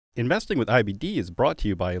Investing with IBD is brought to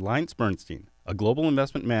you by AllianceBernstein, a global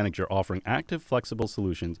investment manager offering active, flexible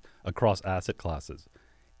solutions across asset classes.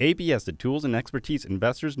 AB has the tools and expertise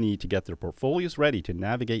investors need to get their portfolios ready to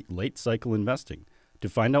navigate late-cycle investing. To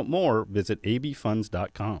find out more, visit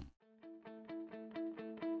abfunds.com.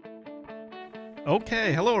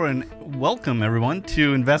 Okay, hello and welcome everyone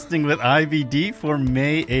to Investing with IBD for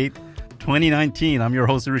May 8th, 2019. I'm your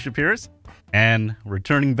host, Arusha Pierce. And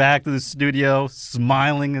returning back to the studio,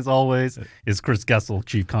 smiling as always, is Chris Gessel,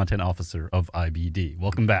 Chief Content Officer of IBD.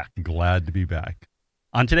 Welcome back. Glad to be back.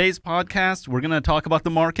 On today's podcast, we're going to talk about the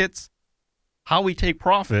markets, how we take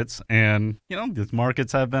profits, and, these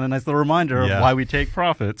markets have been a nice little reminder of why we take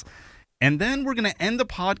profits. And then we're going to end the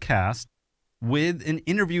podcast with an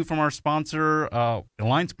interview from our sponsor,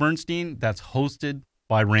 AllianceBernstein, that's hosted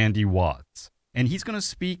by Randy Watts. And he's going to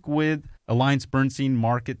speak with AllianceBernstein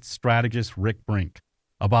market strategist Rick Brink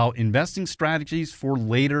about investing strategies for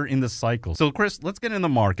later in the cycle. So, Chris, let's get in the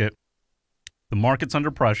market. The market's under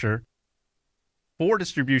pressure. 4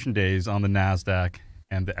 distribution days on the NASDAQ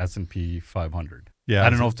and the S&P 500. Yeah, I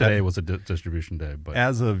don't know if today was a distribution day, but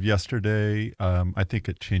as of yesterday, I think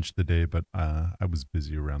it changed the day, but I was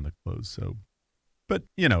busy around the close. So, but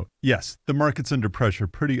yes, the market's under pressure.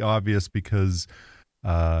 Pretty obvious because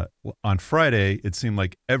on Friday, it seemed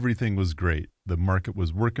like everything was great. The market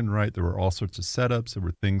was working right. There were all sorts of setups. There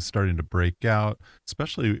were things starting to break out,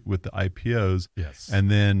 especially with the IPOs. yes. And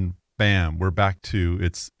then, bam, we're back to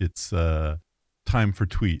it's time for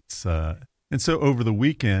tweets. And so over the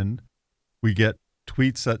weekend, we get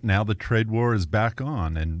tweets that now the trade war is back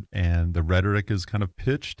on, and the rhetoric is kind of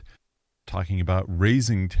pitched, talking about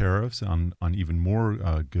raising tariffs on even more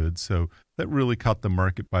goods. So that really caught the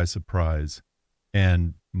market by surprise.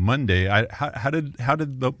 And Monday, how did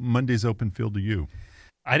the Monday's open feel to you?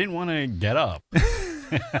 I didn't want to get up.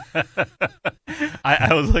 I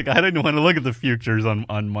was like, I didn't want to look at the futures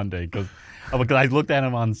on Monday because I looked at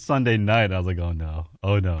them on Sunday night. I was like, oh no,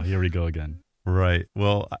 here we go again. Right.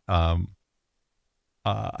 Well,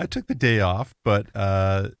 I took the day off, but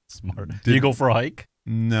Smart. Did you go for a hike?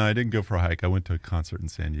 No, I didn't go for a hike. I went to a concert in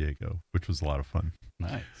San Diego, which was a lot of fun.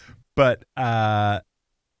 Nice. But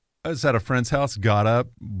I was at a friend's house, got up,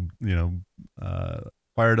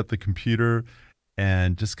 fired up the computer,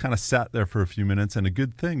 and just kind of sat there for a few minutes. And a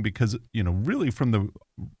good thing because, really from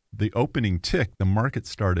the opening tick, the market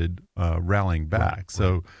started rallying back. Right.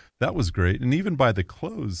 So that was great. And even by the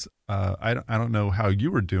close, I don't know how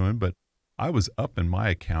you were doing, but I was up in my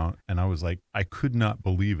account, and I was like, I could not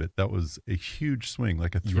believe it. That was a huge swing,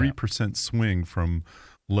 like a 3% swing from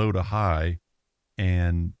low to high.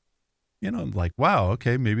 And like, wow,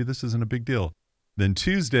 okay, maybe this isn't a big deal. Then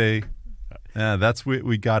Tuesday, that's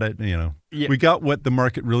we got it. We got what the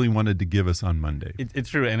market really wanted to give us on Monday. It's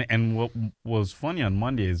true. And what was funny on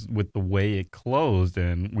Monday is with the way it closed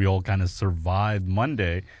and we all kind of survived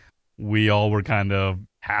Monday, we all were kind of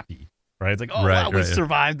happy, right? It's like, wow, we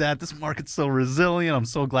survived that. This market's so resilient. I'm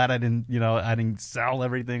so glad I didn't sell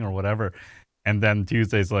everything or whatever. And then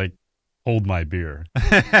Tuesday's like, hold my beer.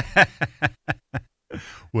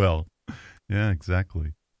 Well, yeah,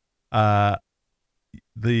 exactly. I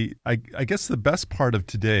guess the best part of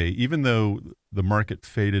today, even though the market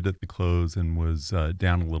faded at the close and was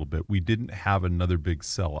down a little bit, we didn't have another big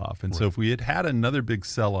sell-off. And so if we had another big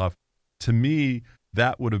sell-off, to me,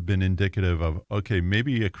 that would have been indicative of, okay,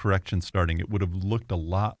 maybe a correction starting. It would have looked a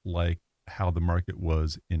lot like how the market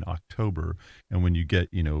was in October. And when you get,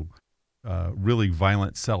 really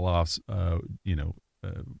violent sell-offs,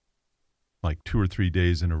 like 2 or 3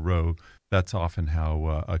 days in a row, that's often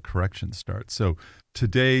how a correction starts. So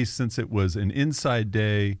today, since it was an inside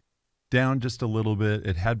day, down just a little bit,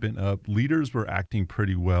 it had been up. Leaders were acting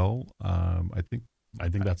pretty well. I think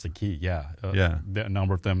that's the key. Yeah. A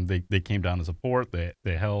number of them, they came down to support.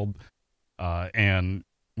 They held, and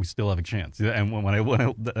we still have a chance. And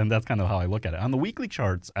and that's kind of how I look at it. On the weekly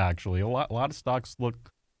charts, actually, a lot of stocks look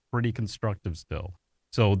pretty constructive still.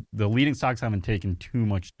 So the leading stocks haven't taken too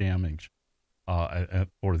much damage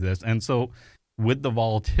for this. And so with the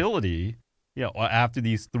volatility, after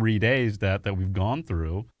these 3 days that we've gone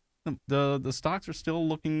through, the stocks are still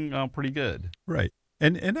looking pretty good. Right.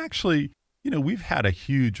 And actually, we've had a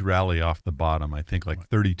huge rally off the bottom, I think like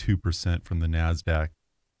 32% from the NASDAQ.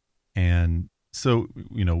 And so,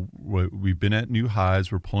 we've been at new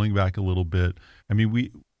highs. We're pulling back a little bit. I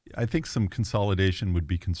mean, I think some consolidation would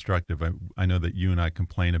be constructive. I know that you and I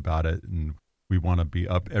complain about it, and we want to be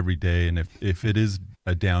up every day. And if it is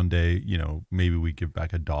a down day, maybe we give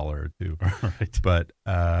back $1 or $2. Right. But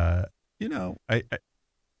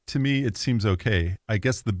to me, it seems okay. I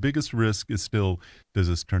guess the biggest risk is still, does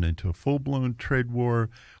this turn into a full-blown trade war,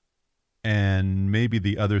 And maybe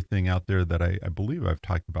the other thing out there that I believe I've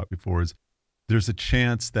talked about before is there's a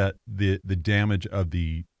chance that the damage of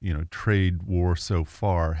the trade war so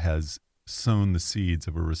far has sown the seeds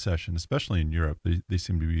of a recession, especially in Europe. They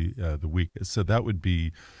seem to be the weakest. So that would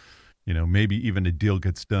be, maybe even a deal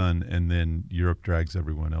gets done and then Europe drags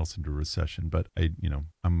everyone else into recession. But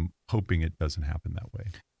I'm hoping it doesn't happen that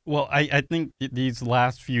way. Well, I think these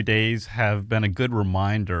last few days have been a good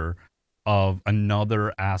reminder of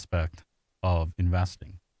another aspect of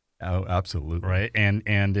investing. Oh, absolutely. Right. And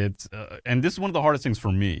it's and this is one of the hardest things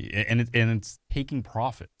for me. And it's taking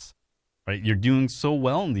profits. Right. You're doing so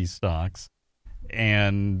well in these stocks,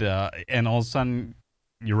 and all of a sudden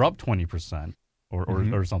you're up 20%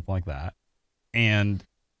 or something like that, and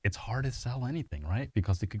it's hard to sell anything, right?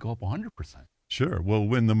 Because it could go up 100%. Sure. Well,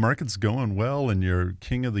 when the market's going well and you're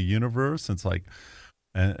king of the universe, it's like,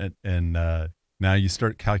 and now you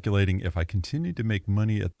start calculating, if I continue to make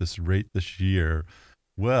money at this rate this year,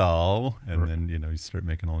 well, and then you start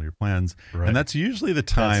making all your plans, and that's usually the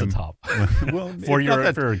time. That's the top. Well, for your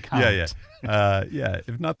account. Yeah.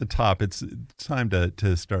 If not the top, it's time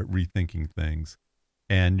to start rethinking things.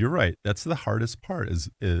 And you're right. That's the hardest part. Is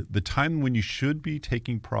the time when you should be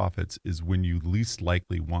taking profits is when you least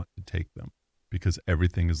likely want to take them, because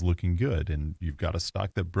everything is looking good, and you've got a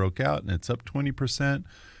stock that broke out and it's up 20%.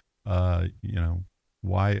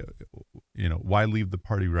 Why leave the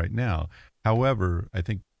party right now? However, I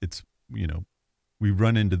think it's, we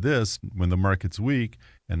run into this when the market's weak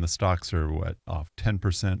and the stocks are off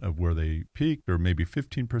 10% of where they peaked, or maybe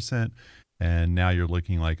 15%. And now you're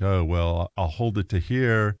looking like, oh, well, I'll hold it to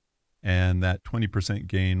here. And that 20%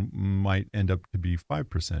 gain might end up to be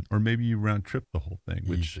 5%, or maybe you round trip the whole thing,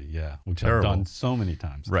 which I've done so many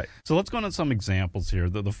times. Right. So let's go into some examples here.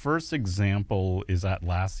 The first example is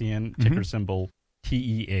Atlassian, ticker symbol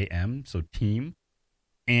TEAM, so team.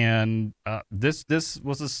 And this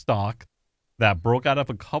was a stock that broke out of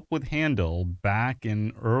a cup with handle back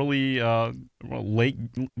in late,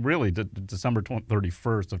 really, December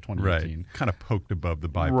 31st of 2018. Right, kind of poked above the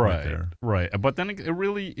buy point there. Right, but then it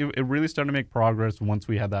really started to make progress once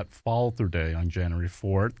we had that fall-through day on January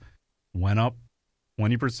 4th. Went up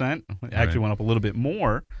 20%, actually went up a little bit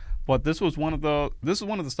more, but this is one of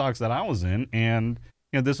the stocks that I was in, and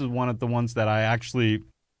this is one of the ones that I actually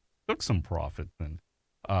took some profit in.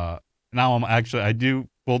 Now I do,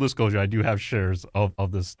 full disclosure, I do have shares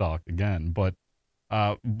of this stock again, but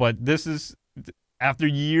this is after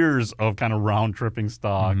years of kind of round tripping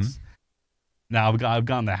stocks. Now I've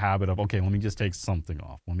gotten the habit of, okay, let me just take something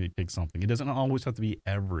off. Let me take something. It doesn't always have to be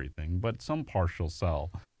everything, but some partial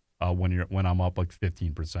sell when I'm up like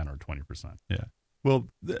 15% or 20%. Yeah. Well,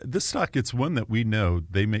 this stock, it's one that we know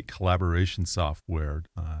they make collaboration software.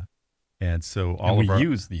 And so we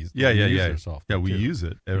use these. Yeah. We use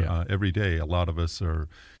it every day. A lot of us are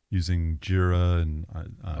using Jira, and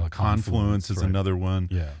Confluence is another one.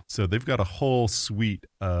 Yeah. So they've got a whole suite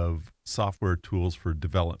of software tools for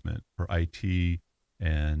development, for IT,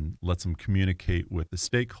 and lets them communicate with the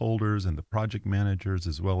stakeholders and the project managers,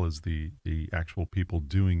 as well as the actual people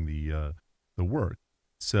doing the work.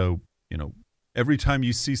 So every time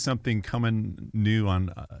you see something coming new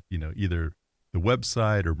on either the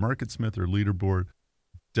website or MarketSmith or Leaderboard,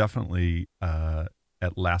 definitely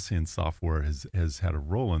Atlassian software has had a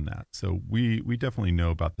role in that. So we definitely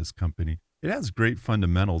know about this company. It has great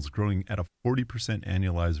fundamentals, growing at a 40%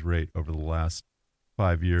 annualized rate over the last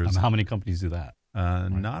 5 years. How many companies do that?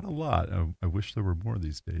 Not a lot. I wish there were more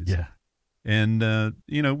these days. Yeah. And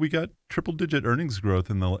we got triple-digit earnings growth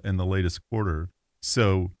in the latest quarter.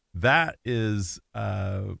 So that is,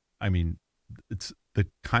 it's the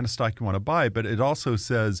kind of stock you want to buy, but it also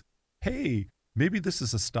says, hey, maybe this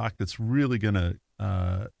is a stock that's really going to,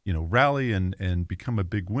 rally and become a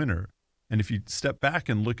big winner. And if you step back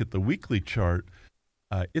and look at the weekly chart,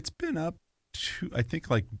 it's been up to, I think,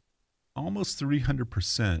 like almost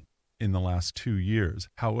 300% in the last 2 years.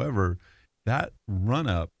 However, that run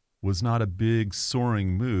up was not a big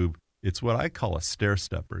soaring move. It's what I call a stair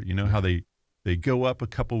stepper. You know how they go up a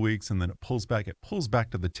couple weeks and then it pulls back. It pulls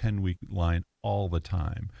back to the 10-week line all the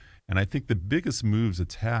time. And I think the biggest moves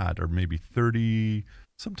it's had are maybe 30,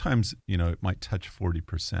 sometimes, it might touch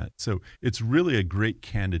 40%. So it's really a great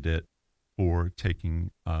candidate for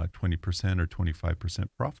taking 20% or 25%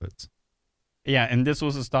 profits. Yeah, and this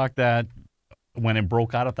was a stock that when it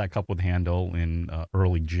broke out of that cup with handle in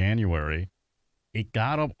early January, it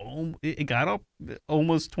got up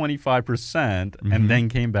almost 25%, and then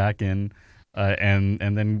came back in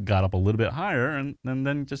and then got up a little bit higher, and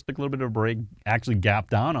then just took a little bit of a break, actually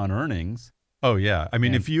gapped down on earnings. Oh, yeah. I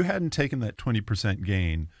mean, if you hadn't taken that 20%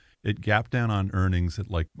 gain, it gapped down on earnings at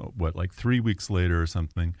like 3 weeks later or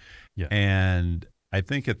something. Yeah. And I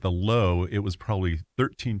think at the low, it was probably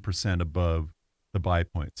 13% above the buy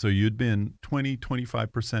point. So you'd been 20,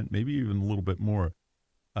 25%, maybe even a little bit more.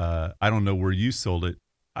 I don't know where you sold it.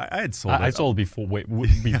 I had sold it. I sold before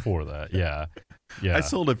before that. Yeah. Yeah. I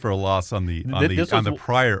sold it for a loss on the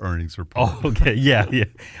prior earnings report. Oh, okay. Yeah. Yeah.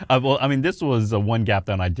 Well, I mean, this was one gap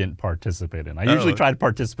down I didn't participate in. I usually try to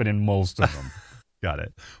participate in most of them. Got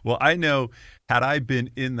it. Well, I know had I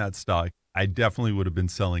been in that stock, I definitely would have been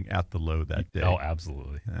selling at the low that day. Oh,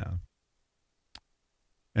 absolutely. Yeah.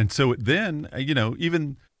 And so then,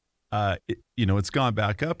 even, it's gone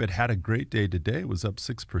back up. It had a great day today. It was up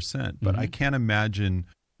 6%. But I can't imagine,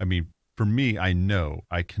 I mean, for me, I know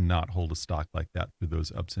I cannot hold a stock like that through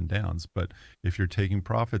those ups and downs. But if you're taking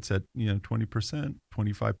profits at, 20%,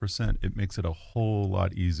 25%, it makes it a whole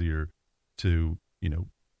lot easier to,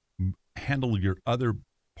 handle your other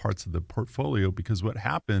parts of the portfolio, because what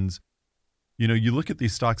happens, you look at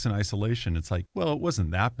these stocks in isolation, it's like, well, it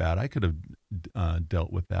wasn't that bad. I could have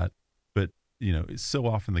dealt with that. But, it's so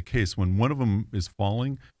often the case when one of them is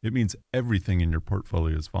falling, it means everything in your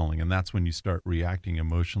portfolio is falling. And that's when you start reacting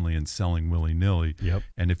emotionally and selling willy-nilly. Yep.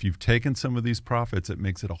 And if you've taken some of these profits, it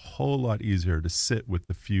makes it a whole lot easier to sit with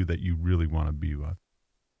the few that you really want to be with.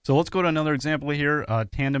 So let's go to another example here.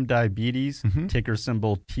 Tandem Diabetes, ticker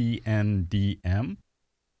symbol TNDM.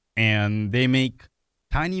 And they make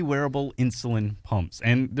tiny wearable insulin pumps.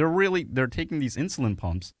 And they're taking these insulin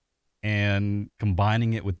pumps and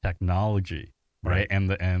combining it with technology, right? And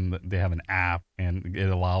they have an app, and it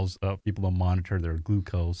allows people to monitor their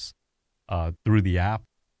glucose through the app.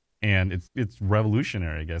 And it's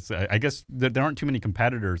revolutionary, I guess. I guess there aren't too many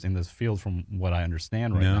competitors in this field from what I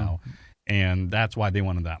understand right now. And that's why they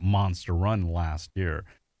wanted that monster run last year.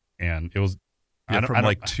 And it was from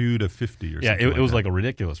like 2 to 50 or something. Yeah, it was like a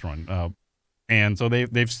ridiculous run. And so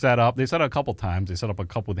they've set up a couple times. They set up a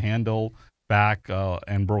cup with handle back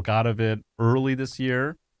and broke out of it early this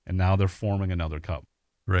year, and now they're forming another cup.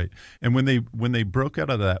 Right. And when they broke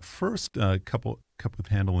out of that first cup with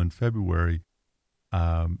handle in February,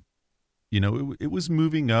 it was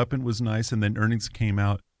moving up and was nice, and then earnings came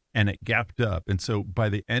out and it gapped up. And so by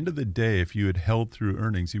the end of the day, if you had held through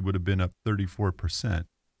earnings, you would have been up 34%.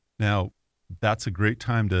 Now, that's a great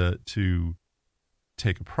time to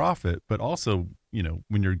take a profit, but also,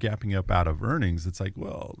 when you're gapping up out of earnings, it's like,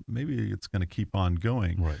 well, maybe it's going to keep on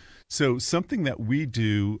going. Right. So something that we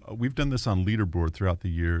do, we've done this on Leaderboard throughout the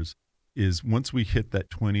years, is once we hit that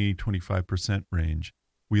 20, 25% range,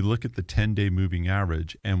 we look at the 10-day moving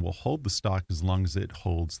average, and we'll hold the stock as long as it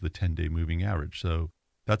holds the 10-day moving average. So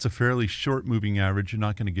that's a fairly short moving average. You're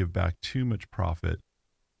not going to give back too much profit.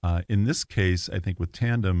 In this case, I think with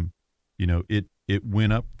Tandem, it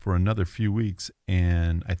went up for another few weeks,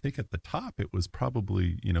 and I think at the top it was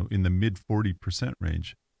probably in the mid 40%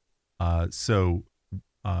 range. So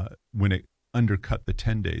when it undercut the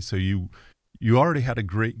 10-day, so you already had a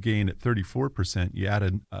great gain at 34%. You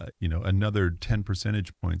added another 10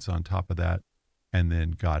 percentage points on top of that, and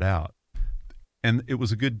then got out. And it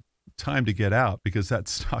was a good time to get out because that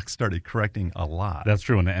stock started correcting a lot. That's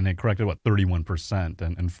true, and it corrected 31%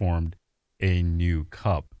 and formed a new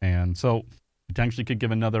cup. And so potentially could give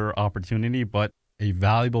another opportunity, but a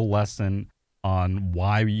valuable lesson on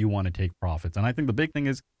why you want to take profits. And I think the big thing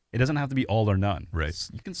is it doesn't have to be all or none. Right.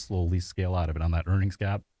 You can slowly scale out of it on that earnings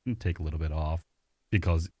gap and take a little bit off,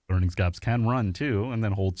 because earnings gaps can run too, and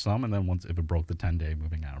then hold some. And then if it broke the 10-day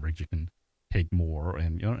moving average, you can take more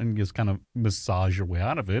and just kind of massage your way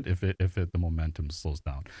out of it if the momentum slows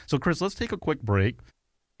down. So Chris, let's take a quick break.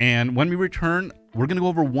 And when we return, we're going to go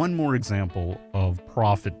over one more example of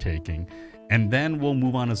profit taking, and then we'll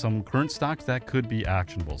move on to some current stocks that could be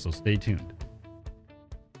actionable. So stay tuned.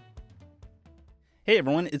 Hey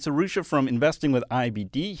everyone, it's Arusha from Investing with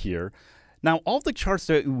IBD here. Now, all the charts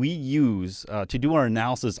that we use to do our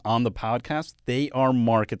analysis on the podcast, they are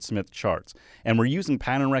MarketSmith charts. And we're using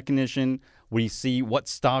pattern recognition. We see what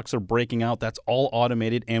stocks are breaking out. That's all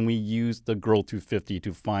automated. And we use the Growth 250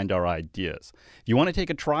 to find our ideas. If you want to take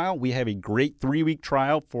a trial, we have a great 3-week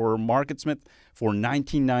trial for MarketSmith for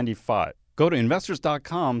 $19.95. Go to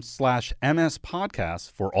investors.com/MS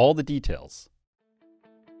podcast for all the details.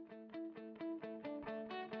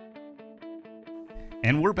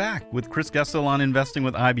 And we're back with Chris Gesell on Investing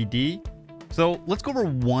with IBD. So let's go over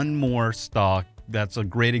one more stock that's a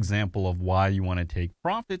great example of why you want to take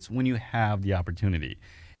profits when you have the opportunity.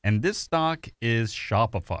 And this stock is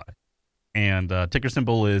Shopify. And ticker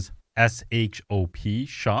symbol is SHOP,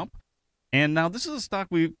 SHOP. And now this is a stock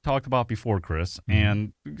we've talked about before, Chris.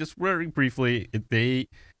 And just very briefly,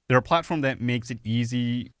 they're they're a platform that makes it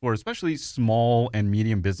easy for especially small and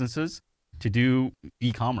medium businesses to do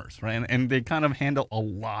e-commerce, right? And they kind of handle a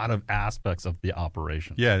lot of aspects of the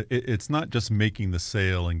operation. Yeah, it's not just making the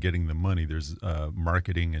sale and getting the money. There's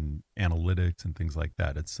marketing and analytics and things like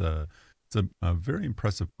that. It's a very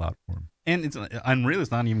impressive platform. And really,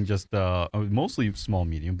 it's not even just mostly small,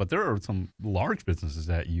 medium, but there are some large businesses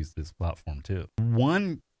that use this platform too.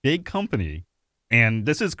 One big company, and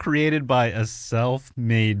this is created by a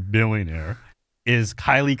self-made billionaire, is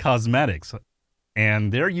Kylie Cosmetics.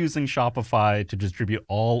 And they're using Shopify to distribute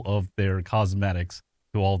all of their cosmetics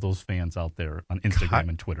to all those fans out there on Instagram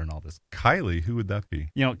and Twitter and all this. Kylie, who would that be?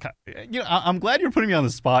 I'm glad you're putting me on the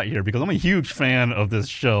spot here because I'm a huge fan of this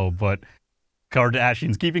show, but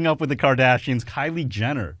Kardashians, keeping up with the Kardashians, Kylie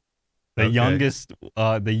Jenner, the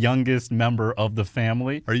youngest member of the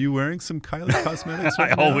family. Are you wearing some Kylie Cosmetics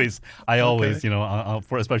right I now? always,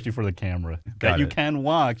 especially for the camera. You can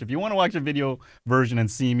watch. If you want to watch a video version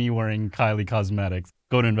and see me wearing Kylie Cosmetics,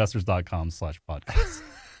 go to investors.com/podcast.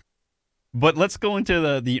 But let's go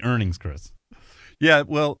into the earnings, Chris. Yeah,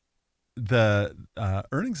 well, the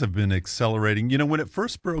earnings have been accelerating. When it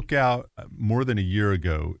first broke out more than a year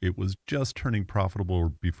ago, it was just turning profitable or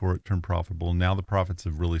before it turned profitable. Now the profits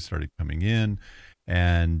have really started coming in.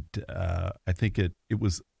 And I think it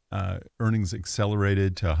was earnings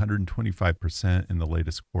accelerated to 125% in the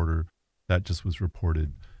latest quarter. That just was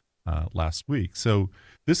reported last week. So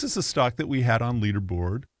this is a stock that we had on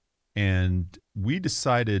leaderboard. And we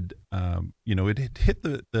decided, it had hit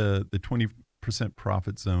the 20%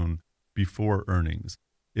 profit zone before earnings.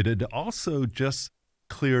 It had also just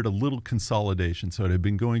cleared a little consolidation. So it had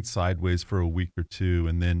been going sideways for a week or two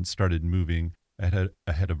and then started moving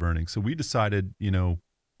ahead of earnings. So we decided,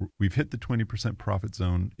 we've hit the 20% profit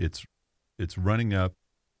zone. It's running up.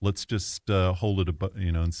 Let's just hold it,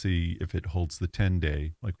 and see if it holds the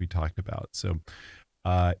 10-day like we talked about. So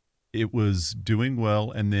it was doing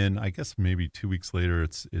well. And then I guess maybe 2 weeks later,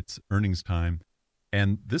 it's earnings time.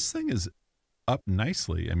 And this thing is up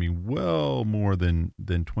nicely. I mean, well more than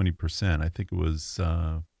 20%. I think it was.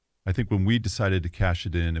 I think when we decided to cash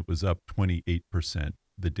it in, it was up 28%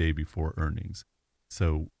 the day before earnings.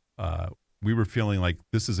 So we were feeling like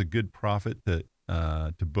this is a good profit to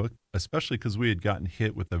book, especially because we had gotten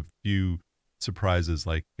hit with a few surprises.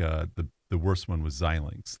 Like the worst one was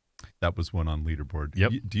Xilinx. That was one on leaderboard.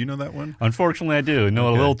 Yep. Do you know that one? Unfortunately, I do. Know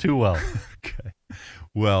it a little too well. Okay.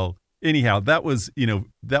 Well, anyhow, that was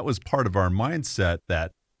part of our mindset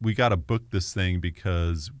that we got to book this thing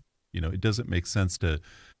because, it doesn't make sense to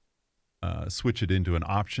switch it into an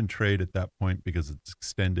option trade at that point because it's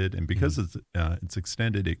extended. And because it's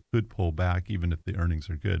extended, it could pull back even if the earnings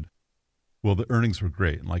are good. Well, the earnings were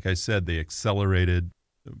great. And like I said, they accelerated,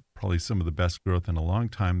 probably some of the best growth in a long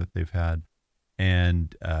time that they've had.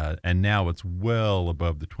 And now it's well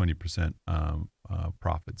above the 20%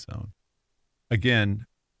 profit zone. Again,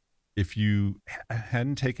 if you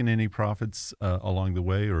hadn't taken any profits along the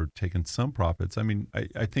way or taken some profits, I mean,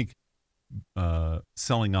 I think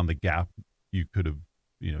selling on the gap you could have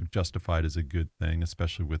justified as a good thing,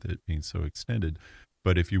 especially with it being so extended.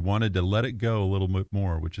 But if you wanted to let it go a little bit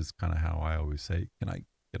more, which is kind of how I always say, can I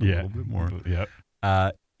get a little bit more? Yeah.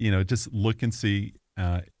 Just look and see.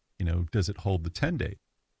 Does it hold the 10-day?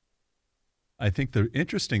 I think the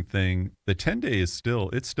interesting thing, the 10-day is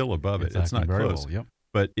still above it. It's not close. Yep.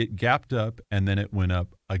 But it gapped up and then it went up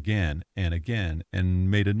again and again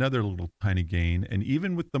and made another little tiny gain. And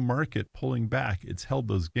even with the market pulling back, it's held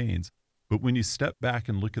those gains. But when you step back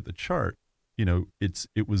and look at the chart,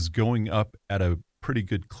 it was going up at a pretty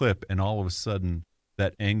good clip. And all of a sudden,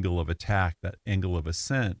 that angle of attack, that angle of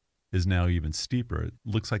ascent is now even steeper. It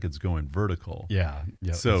looks like it's going vertical. Yeah,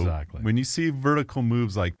 so exactly. When you see vertical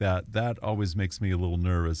moves like that, that always makes me a little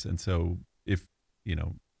nervous. And so if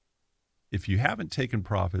you haven't taken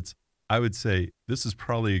profits, I would say this is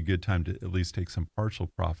probably a good time to at least take some partial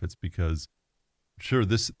profits because sure,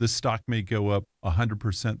 this stock may go up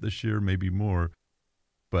 100% this year, maybe more.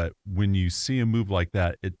 But when you see a move like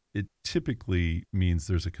that, it typically means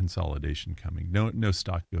there's a consolidation coming. No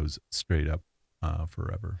stock goes straight up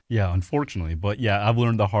forever. Yeah, unfortunately. But yeah, I've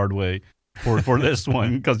learned the hard way for this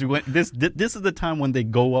one because this is the time when they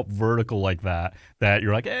go up vertical like that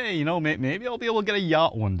you're like, hey, maybe I'll be able to get a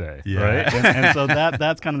yacht one day, right? And so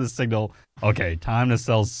that's kind of the signal. Okay, time to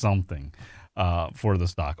sell something for the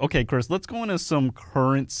stock. Okay, Chris, let's go into some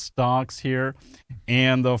current stocks here.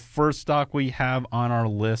 And the first stock we have on our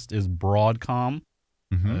list is Broadcom,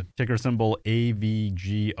 ticker symbol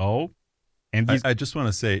AVGO. And I just want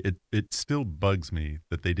to say it still bugs me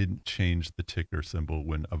that they didn't change the ticker symbol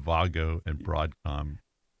when Avago and Broadcom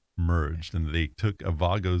merged, and they took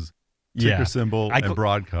Avago's ticker symbol and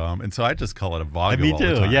Broadcom, and so I just call it Avago. Me all too.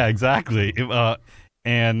 the time. Yeah, exactly.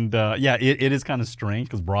 It is kind of strange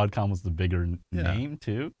because Broadcom was the bigger name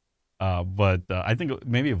too. But I think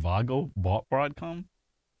maybe Avago bought Broadcom.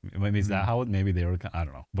 Maybe is that how it? Maybe they were. I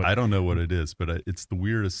don't know. But I don't know what it is, but it's the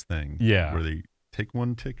weirdest thing. Yeah, where they take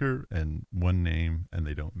one ticker and one name and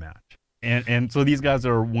they don't match. And so these guys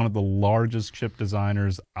are one of the largest chip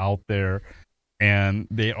designers out there, and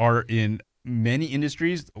they are in many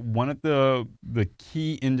industries. One of the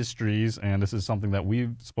key industries, and this is something that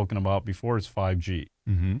we've spoken about before, is 5G.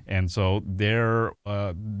 And so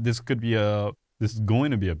this is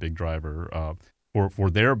going to be a big driver for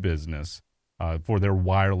their business, for their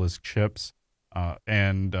wireless chips.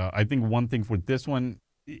 And I think one thing for this one,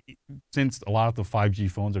 since a lot of the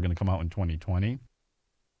 5G phones are going to come out in 2020,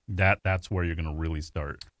 that's where you're going to really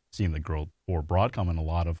start seeing the growth for Broadcom and a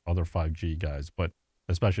lot of other 5G guys, but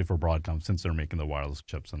especially for Broadcom since they're making the wireless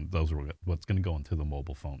chips, and those are what's going to go into the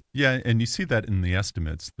mobile phone. Yeah, and you see that in the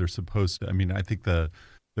estimates. They're supposed to, I mean, I think the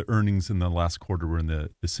earnings in the last quarter were in the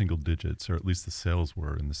single digits, or at least the sales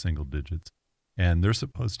were in the single digits. And they're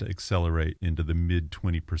supposed to accelerate into the mid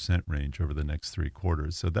 20% range over the next 3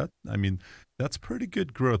 quarters. So that's pretty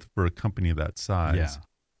good growth for a company of that size. Yeah.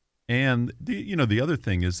 And the other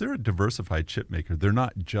thing is they're a diversified chip maker. They're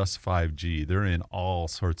not just 5G. They're in all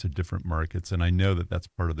sorts of different markets. And I know that that's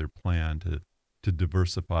part of their plan to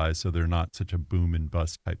diversify so they're not such a boom and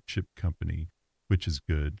bust type chip company, which is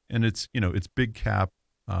good. And it's big cap.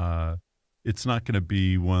 It's not going to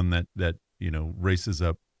be one that races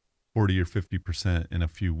up 40 or 50% in a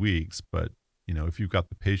few weeks. But, if you've got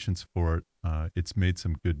the patience for it, it's made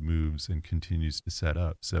some good moves and continues to set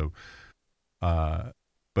up. So,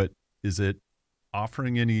 but is it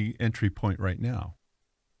offering any entry point right now?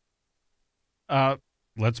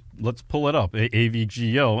 Let's pull it up,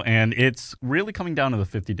 AVGO, and it's really coming down to the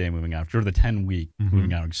 50-day moving average or the 10-week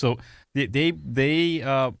moving average. So they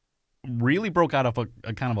really broke out of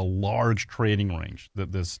a kind of a large trading range,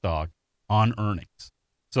 this stock, on earnings.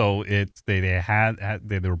 So they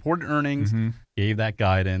reported earnings, gave that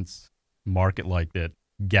guidance, market liked it,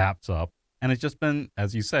 gaps up. And it's just been,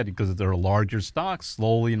 as you said, because they're a larger stock,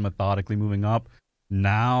 slowly and methodically moving up.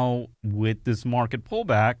 Now, with this market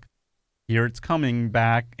pullback, here it's coming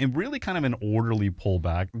back, and really kind of an orderly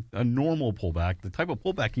pullback, a normal pullback, the type of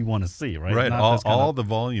pullback you want to see, right? Right. All the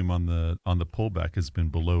volume on the pullback has been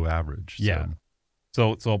below average. Yeah.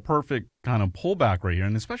 So a perfect kind of pullback right here,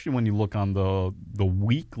 and especially when you look on the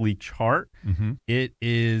weekly chart, it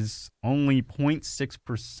is only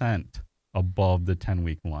 0.6% above the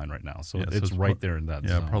 10-week line right now. So it's right there in that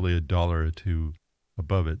zone. Yeah, probably $1 or $2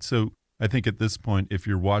 above it. So I think at this point, if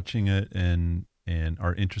you're watching it and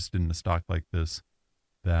are interested in a stock like this,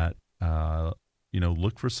 that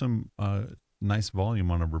look for some nice volume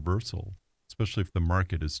on a reversal, especially if the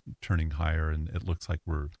market is turning higher and it looks like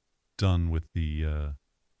we're done with the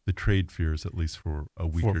trade fears, at least for a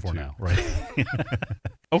week or two. For now, right?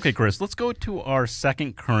 Okay, Chris, let's go to our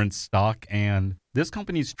second current stock, and this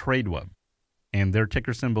company's TradeWeb, and their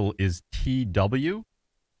ticker symbol is TW,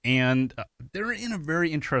 and they're in a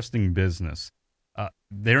very interesting business.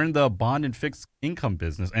 They're in the bond and fixed income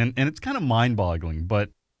business, and it's kind of mind-boggling, but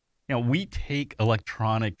we take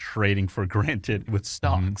electronic trading for granted with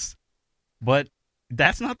stocks, but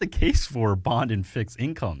that's not the case for bond and fixed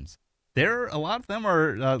incomes. A lot of them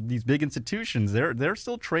are these big institutions. They're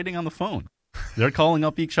still trading on the phone. They're calling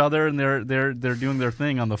up each other, and they're doing their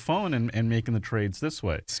thing on the phone and making the trades this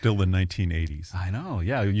way. Still the 1980s. I know,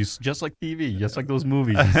 yeah. Just like TV, just like those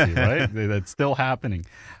movies you see, right? That's still happening.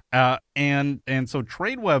 And so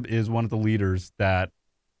TradeWeb is one of the leaders that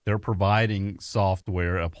they're providing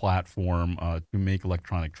software, a platform to make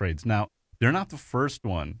electronic trades. Now, they're not the first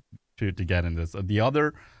one to get in this. The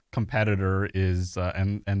other competitor is,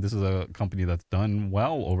 and this is a company that's done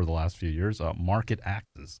well over the last few years,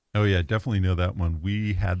 MarketAxess. Oh yeah, definitely know that one.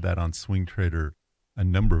 We had that on Swing Trader a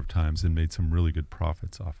number of times and made some really good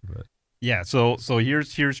profits off of it. Yeah, so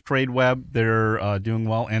here's TradeWeb. They're doing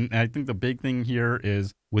well, and I think the big thing here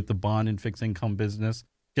is with the bond and fixed income business,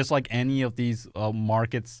 just like any of these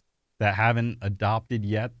markets that haven't adopted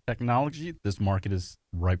yet technology, this market is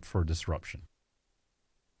ripe for disruption.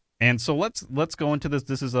 And so let's go into this.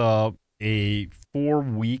 This is a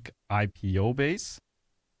 4-week IPO base,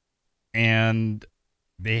 and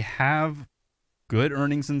they have good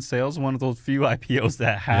earnings and sales. One of those few IPOs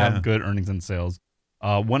that have good earnings and sales.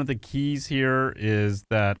 One of the keys here is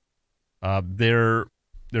that they're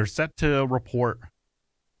set to report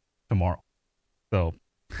tomorrow. So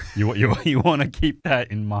you want to keep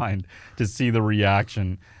that in mind to see the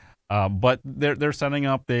reaction. But they're setting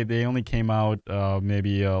up. They only came out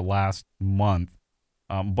maybe last month,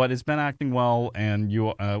 but it's been acting well. And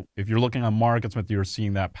if you're looking on MarketSmith, you're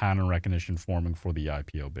seeing that pattern recognition forming for the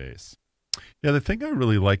IPO base. Yeah, the thing I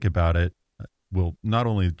really like about it, well, not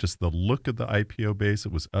only just the look of the IPO base,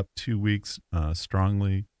 it was up 2 weeks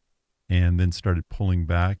strongly, and then started pulling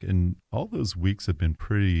back, and all those weeks have been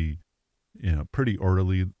pretty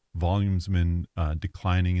orderly. Volume's been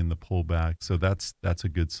declining in the pullback, so that's a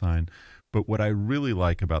good sign. But what I really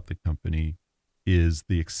like about the company is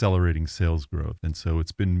the accelerating sales growth, and so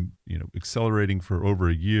it's been accelerating for over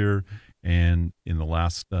a year. And in the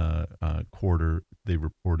last quarter, they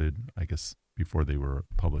reported, I guess before they were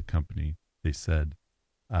a public company, they said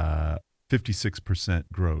 56%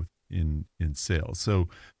 growth in sales. So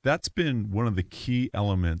that's been one of the key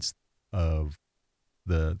elements of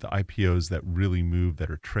the IPOs that really move, that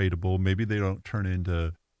are tradable. Maybe they don't turn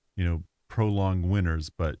into prolonged winners,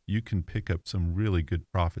 but you can pick up some really good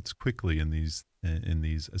profits quickly in these,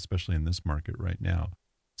 especially in this market right now.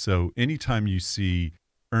 So anytime you see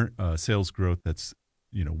sales growth that's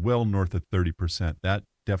well north of 30%, that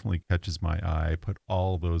definitely catches my eye. I put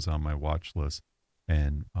all those on my watch list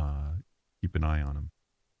and keep an eye on them.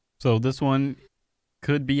 So this one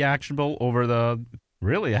could be actionable over the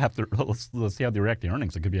really after. Let's see how they react to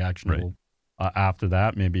earnings. It could be actionable after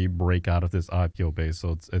that. Maybe break out of this IPO base.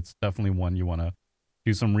 So it's definitely one you want to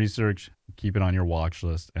do some research, keep it on your watch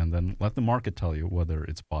list, and then let the market tell you whether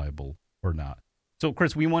it's buyable or not. So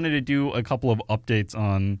Chris, we wanted to do a couple of updates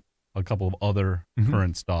on a couple of other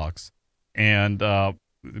current stocks, and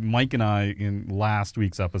Mike and I in last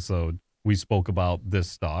week's episode, we spoke about this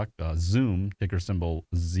stock, Zoom, ticker symbol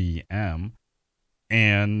ZM,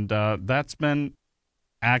 and that's been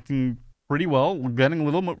acting pretty well. We're getting a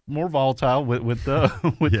little more volatile with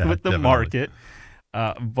the with the market,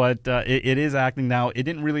 but it is acting now. It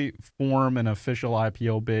didn't really form an official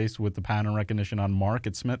IPO base with the pattern recognition on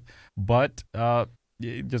MarketSmith, but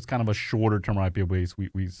just kind of a shorter term IPO base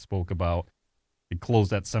we spoke about. It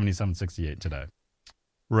closed at 77.68 today.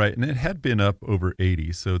 Right, and it had been up over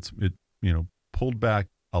 80, so it pulled back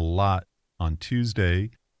a lot on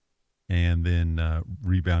Tuesday, and then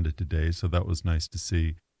rebounded today. So that was nice to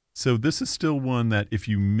see. So this is still one that if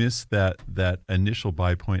you miss that initial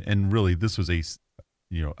buy point, and really this was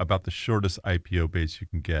about the shortest IPO base you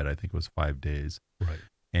can get. I think it was 5 days. Right,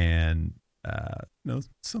 and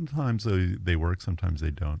sometimes they work, sometimes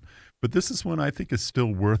they don't. But this is one I think is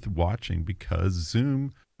still worth watching because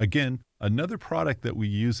Zoom, again, another product that we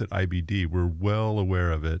use at IBD. We're well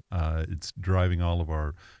aware of it. It's driving all of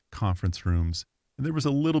our conference rooms. And there was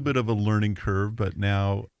a little bit of a learning curve, but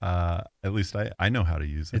now at least I know how to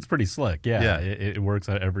use it. It's pretty slick. Yeah. It works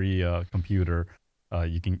at every computer.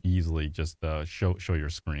 You can easily just show your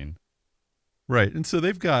screen. Right. And so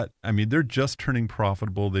they've got, they're just turning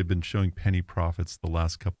profitable. They've been showing penny profits the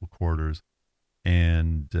last couple of quarters.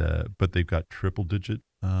 And but they've got triple-digit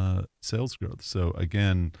sales growth. So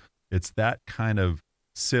again, it's that kind of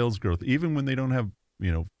sales growth, even when they don't have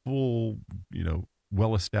full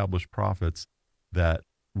well-established profits, that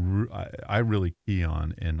I really key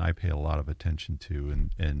on and I pay a lot of attention to.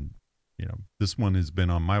 And this one has been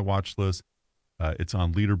on my watch list. It's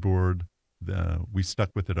on leaderboard. We stuck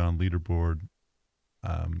with it on leaderboard.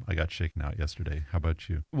 I got shaken out yesterday. How about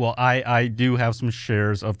you? Well, I do have some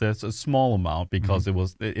shares of this, a small amount, because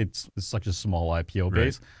it's such a small IPO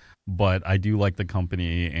base. Right. But I do like the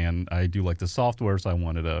company and I do like the software, so I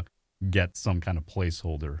wanted to get some kind of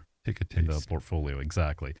placeholder in the portfolio.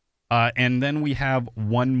 Exactly. And then we have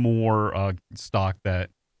one more stock that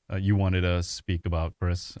you wanted to speak about,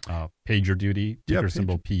 Chris. PagerDuty, ticker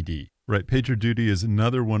symbol PD. Right. PagerDuty is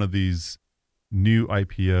another one of these new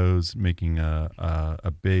IPOs making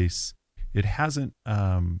a base. It hasn't,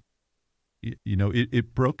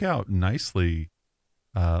 it broke out nicely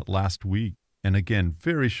last week. And again,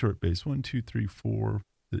 very short base, 1, 2, 3, 4,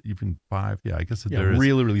 even 5. Yeah, I guess there is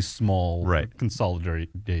really, really small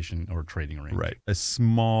consolidation or trading range. Right. A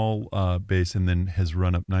small base, and then has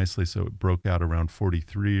run up nicely. So it broke out around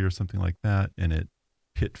 43 or something like that. And it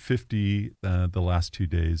hit 50 the last 2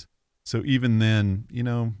 days. So even then,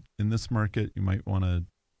 in this market, you might want to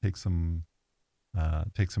take some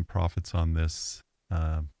profits on this.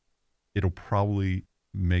 It'll probably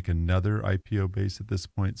make another IPO base at this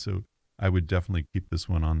point. So I would definitely keep this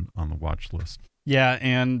one on the watch list. Yeah,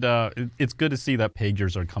 and it's good to see that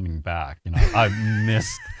pagers are coming back. I've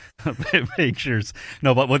missed pagers.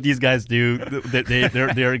 No, but what these guys do,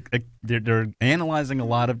 they're analyzing a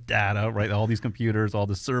lot of data, right? All these computers, all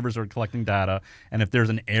the servers are collecting data, and if there's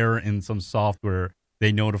an error in some software,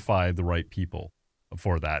 they notify the right people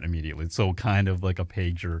for that immediately. So kind of like a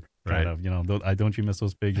pager kind of, don't you miss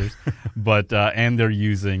those figures? But and they're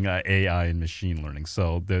using AI and machine learning,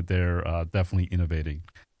 so they're definitely innovating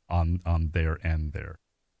on their end there.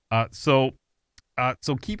 So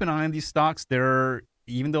keep an eye on these stocks.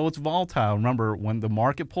 Even though it's volatile, remember when the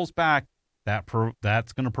market pulls back,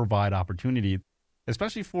 that's going to provide opportunity,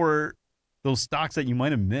 especially for those stocks that you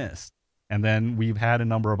might have missed. And then we've had a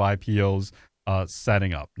number of IPOs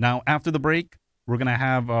setting up. Now, after the break, we're going to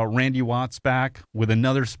have Randy Watts back with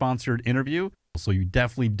another sponsored interview. So you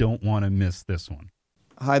definitely don't want to miss this one.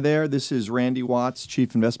 Hi there. This is Randy Watts,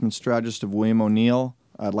 Chief Investment Strategist of William O'Neill.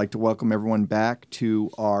 I'd like to welcome everyone back to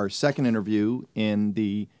our second interview in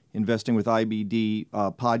the Investing with IBD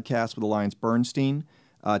podcast with Alliance Bernstein.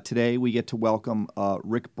 Today, we get to welcome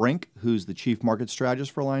Rick Brink, who's the Chief Market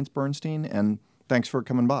Strategist for Alliance Bernstein, and thanks for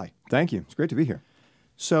coming by. Thank you. It's great to be here.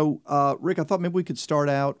 So, Rick, I thought maybe we could start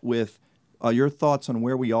out with your thoughts on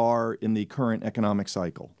where we are in the current economic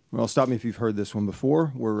cycle. Well, stop me if you've heard this one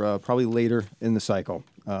before. We're probably later in the cycle.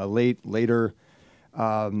 Later,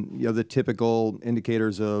 the typical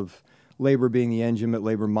indicators of labor being the engine, but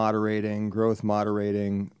labor moderating, growth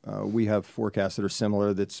moderating. We have forecasts that are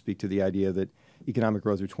similar that speak to the idea that economic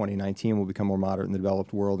growth through 2019 will become more moderate in the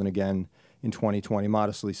developed world, and again in 2020,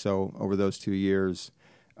 modestly so over those 2 years.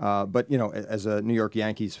 But, as a New York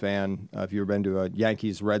Yankees fan, if you've ever been to a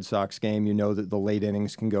Yankees-Red Sox game, you know that the late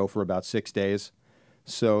innings can go for about 6 days.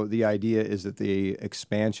 So the idea is that the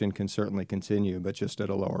expansion can certainly continue, but just at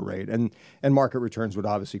a lower rate. And market returns would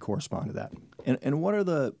obviously correspond to that. And what are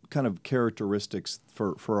the kind of characteristics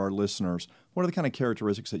for our listeners? What are the kind of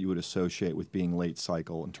characteristics that you would associate with being late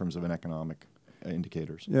cycle in terms of an economic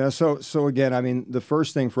indicators? Yeah, so again, I mean, the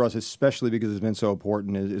first thing for us, especially because it's been so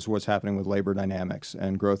important, is what's happening with labor dynamics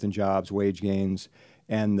and growth in jobs, wage gains,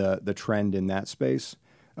 and the trend in that space.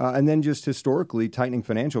 And then just historically tightening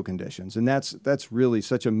financial conditions. And that's really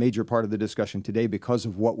such a major part of the discussion today because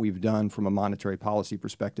of what we've done from a monetary policy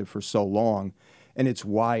perspective for so long. And it's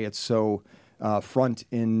why it's so front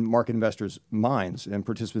in market investors' minds and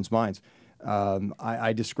participants' minds.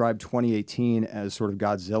 I described 2018 as sort of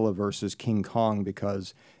Godzilla versus King Kong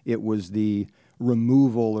because it was the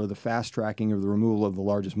removal or the fast tracking of the removal of the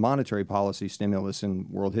largest monetary policy stimulus in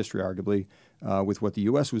world history, arguably, with what the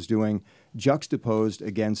U.S. was doing, juxtaposed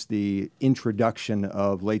against the introduction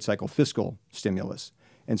of late cycle fiscal stimulus.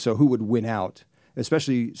 And so who would win out,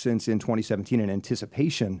 especially since in 2017, in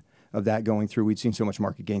anticipation of that going through, we'd seen so much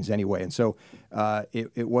market gains anyway. And so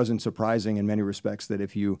it wasn't surprising in many respects that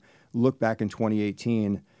if you look back in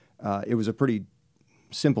 2018, it was a pretty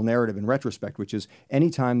simple narrative in retrospect, which is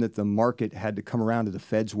anytime that the market had to come around to the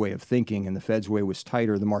Fed's way of thinking and the Fed's way was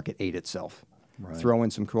tighter, the market ate itself. Right. Throw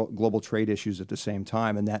in some global trade issues at the same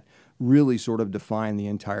time, and that really sort of defined the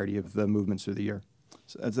entirety of the movements through the year.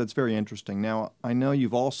 So that's very interesting. Now, I know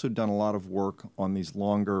you've also done a lot of work on these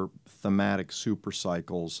longer thematic super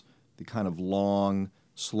cycles, the kind of long,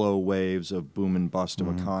 slow waves of boom and bust of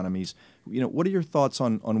economies. What are your thoughts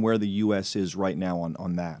on where the U.S. is right now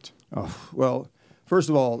on that? Oh, well, first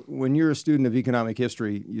of all, when you're a student of economic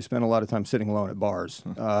history, you spend a lot of time sitting alone at bars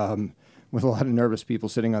with a lot of nervous people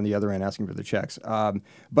sitting on the other end asking for the checks.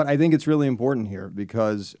 But I think it's really important here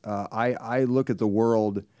because I look at the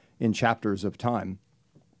world in chapters of time.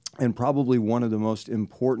 And probably one of the most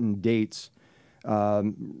important dates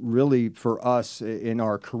really for us in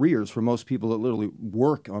our careers, for most people that literally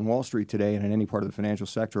work on Wall Street today and in any part of the financial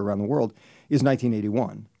sector around the world, is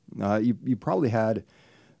 1981. You probably had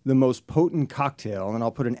the most potent cocktail, and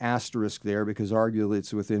I'll put an asterisk there because arguably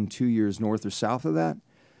it's within 2 years north or south of that.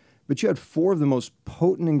 But you had four of the most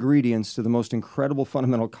potent ingredients to the most incredible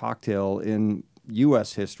fundamental cocktail in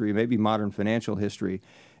U.S. history, maybe modern financial history.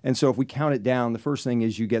 And so if we count it down, the first thing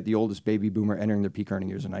is you get the oldest baby boomer entering their peak earning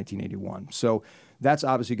years in 1981. So that's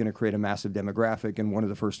obviously going to create a massive demographic, and one of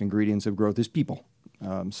the first ingredients of growth is people.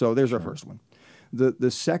 So there's our first one.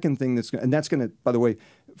 The second thing that's going to, by the way,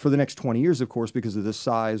 for the next 20 years, of course, because of the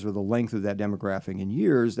size or the length of that demographic in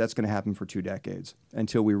years, that's going to happen for 2 decades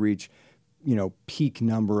until we reach peak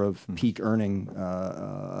number of peak earning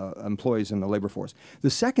employees in the labor force. The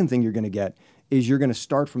second thing you're going to get is you're going to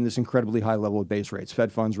start from this incredibly high level of base rates. Fed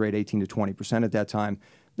funds rate 18 to 20% at that time.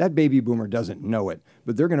 That baby boomer doesn't know it,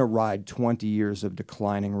 but they're going to ride 20 years of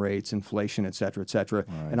declining rates, inflation, et cetera, et cetera.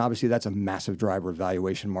 Right. And obviously that's a massive driver of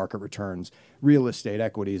valuation, market returns, real estate,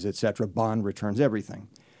 equities, et cetera, bond returns, everything.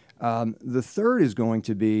 The third is going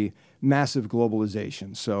to be massive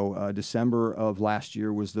globalization. So December of last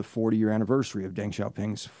year was the 40-year anniversary of Deng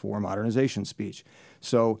Xiaoping's Four Modernization speech.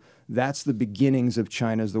 So that's the beginnings of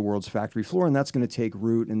China as the world's factory floor, and that's going to take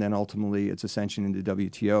root, and then ultimately its ascension into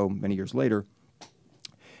WTO many years later.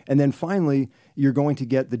 And then finally, you're going to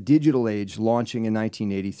get the digital age launching in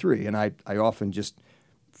 1983. And I often just,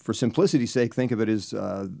 for simplicity's sake, think of it as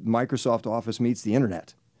Microsoft Office meets the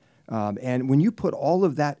internet. And when you put all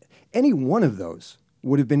of that, any one of those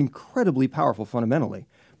would have been incredibly powerful fundamentally,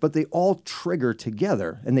 but they all trigger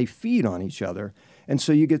together and they feed on each other. And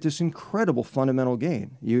so you get this incredible fundamental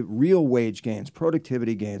gain. Real wage gains,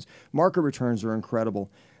 productivity gains, market returns are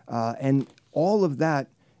incredible. And all of that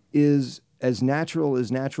is as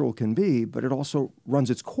natural can be, but it also runs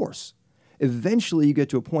its course. Eventually, you get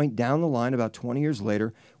to a point down the line about 20 years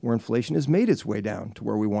later where inflation has made its way down to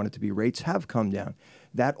where we want it to be. Rates have come down.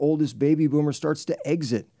 That oldest baby boomer starts to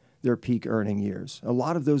exit their peak earning years. A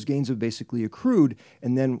lot of those gains have basically accrued,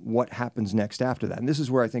 and then what happens next after that? And this is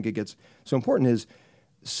where I think it gets so important is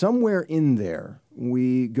somewhere in there,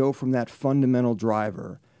 we go from that fundamental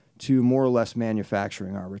driver to more or less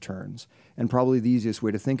manufacturing our returns. And probably the easiest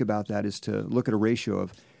way to think about that is to look at a ratio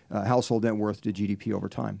of household net worth to GDP over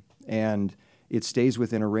time. And it stays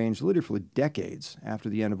within a range literally for decades after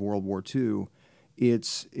the end of World War II.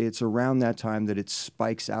 It's around that time that it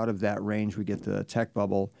spikes out of that range. We get the tech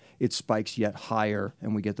bubble. It spikes yet higher,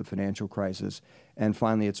 and we get the financial crisis. And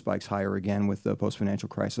finally, it spikes higher again with the post-financial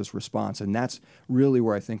crisis response. And that's really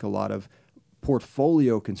where I think a lot of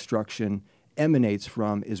portfolio construction emanates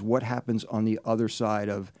from, is what happens on the other side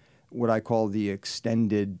of what I call the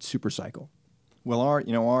extended supercycle. Well,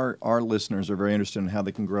 our listeners are very interested in how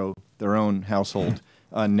they can grow their own household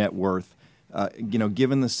net worth.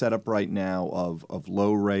 Given the setup right now of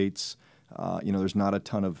low rates, there's not a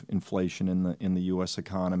ton of inflation in the U.S.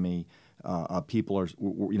 economy. People are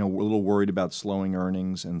a little worried about slowing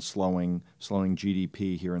earnings and slowing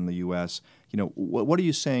GDP here in the U.S. What are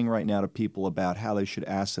you saying right now to people about how they should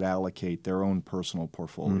asset allocate their own personal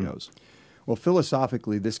portfolios? Well,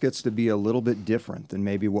 philosophically, this gets to be a little bit different than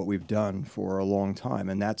maybe what we've done for a long time.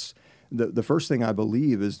 And that's the first thing I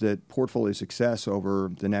believe is that portfolio success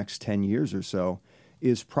over the next 10 years or so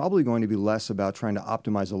is probably going to be less about trying to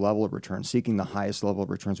optimize the level of return, seeking the highest level of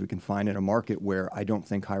returns we can find in a market where I don't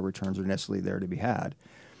think high returns are necessarily there to be had.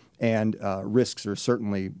 And risks are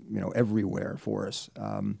certainly everywhere for us.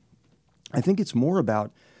 I think it's more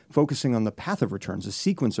about focusing on the path of returns, the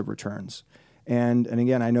sequence of returns. And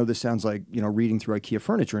again, I know this sounds like reading through IKEA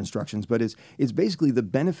furniture instructions, but it's basically the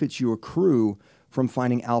benefits you accrue from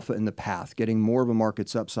finding alpha in the path, getting more of a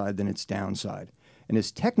market's upside than its downside. And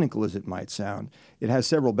as technical as it might sound, it has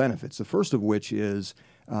several benefits. The first of which is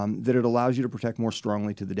that it allows you to protect more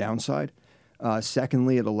strongly to the downside.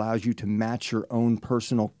 Secondly, it allows you to match your own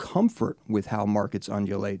personal comfort with how markets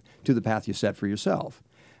undulate to the path you set for yourself.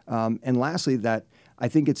 And lastly, that I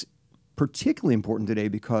think it's particularly important today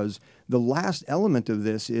because the last element of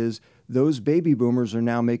this is those baby boomers are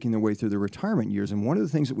now making their way through their retirement years. And one of the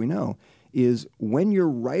things that we know is when you're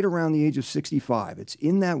right around the age of 65, it's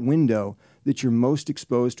in that window that you're most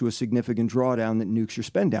exposed to a significant drawdown that nukes your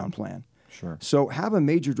spend down plan. Sure. So have a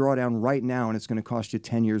major drawdown right now, and it's going to cost you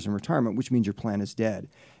 10 years in retirement, which means your plan is dead.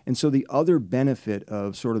 And so the other benefit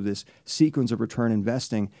of sort of this sequence of return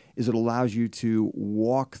investing is it allows you to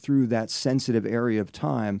walk through that sensitive area of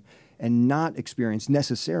time and not experience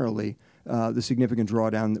necessarily the significant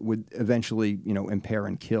drawdown that would eventually, impair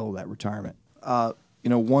and kill that retirement.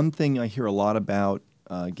 One thing I hear a lot about,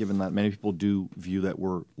 given that many people do view that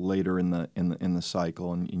we're later in the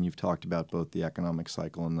cycle, and you've talked about both the economic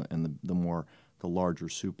cycle and the larger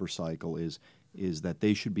super cycle, is that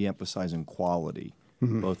they should be emphasizing quality,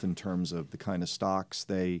 both in terms of the kind of stocks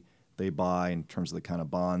they buy, in terms of the kind of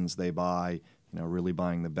bonds they buy, really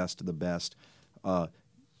buying the best of the best.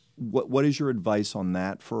 What is your advice on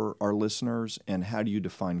that for our listeners, and how do you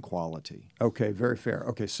define quality? Okay, very fair.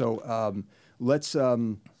 Okay, so let's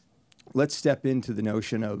step into the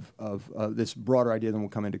notion of this broader idea, then we'll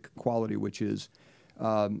come into quality, which is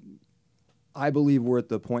I believe we're at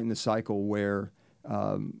the point in the cycle where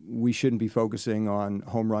we shouldn't be focusing on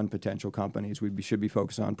home run potential companies. We should be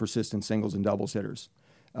focusing on persistent singles and doubles hitters,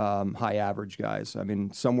 high average guys. I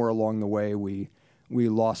mean, somewhere along the way, we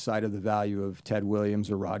lost sight of the value of Ted Williams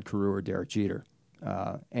or Rod Carew or Derek Jeter.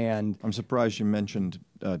 And I'm surprised you mentioned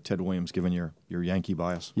Ted Williams, given your Yankee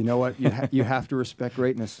bias. You know what? You have to respect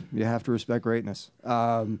greatness. You have to respect greatness.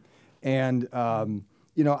 I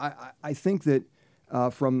think that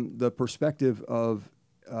from the perspective of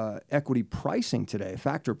equity pricing today,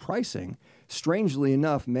 factor pricing, strangely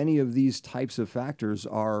enough, many of these types of factors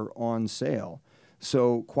are on sale.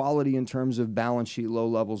 So quality in terms of balance sheet, low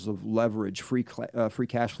levels of leverage, free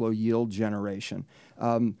cash flow yield generation,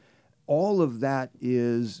 all of that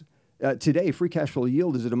is Today, free cash flow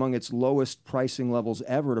yield is at among its lowest pricing levels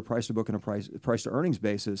ever to price to book and a price to earnings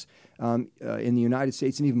basis in the United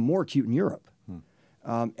States, and even more acute in Europe.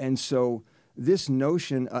 And so this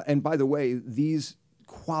notion, and by the way, these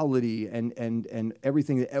quality and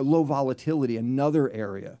everything, low volatility, another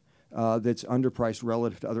area that's underpriced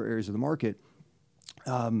relative to other areas of the market,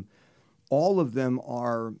 all of them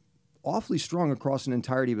are awfully strong across an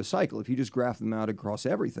entirety of a cycle if you just graph them out across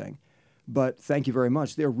everything. But thank you very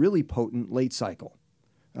much. They're really potent late cycle.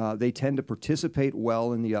 They tend to participate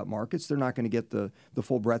well in the up markets. They're not going to get the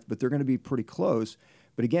full breadth, but they're going to be pretty close.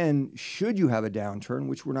 But again, should you have a downturn,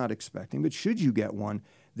 which we're not expecting, but should you get one,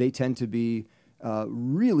 they tend to be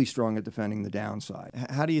really strong at defending the downside.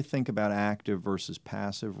 How do you think about active versus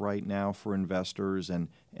passive right now for investors? And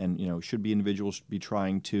should individuals be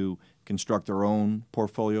trying to construct their own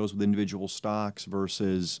portfolios with individual stocks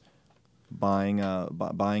versus buying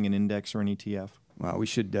an index or an ETF? Well, we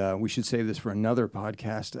should save this for another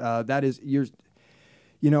podcast.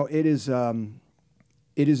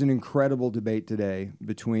 It is an incredible debate today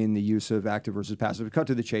between the use of active versus passive. To cut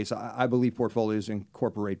to the chase, I believe portfolios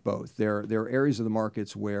incorporate both. There are areas of the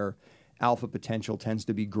markets where alpha potential tends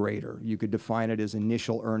to be greater. You could define it as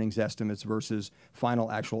initial earnings estimates versus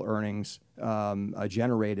final actual earnings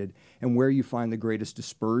generated. And where you find the greatest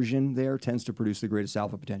dispersion there tends to produce the greatest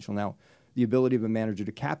alpha potential. Now, the ability of a manager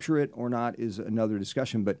to capture it or not is another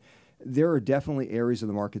discussion, but there are definitely areas of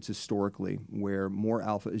the markets historically where more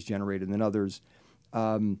alpha is generated than others.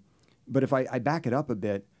 But if I back it up a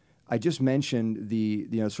bit, I just mentioned the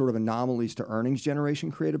sort of anomalies to earnings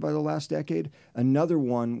generation created by the last decade. Another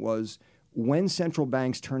one was when central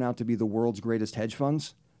banks turn out to be the world's greatest hedge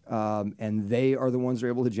funds, and they are the ones that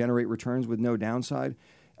are able to generate returns with no downside,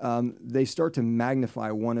 they start to magnify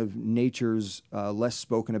one of nature's less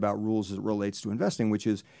spoken about rules as it relates to investing, which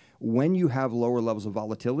is when you have lower levels of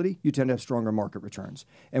volatility, you tend to have stronger market returns.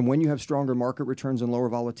 And when you have stronger market returns and lower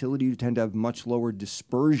volatility, you tend to have much lower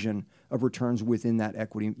dispersion of returns within that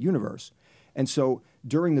equity universe. And so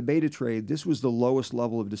during the beta trade, this was the lowest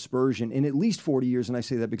level of dispersion in at least 40 years. And I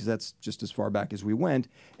say that because that's just as far back as we went,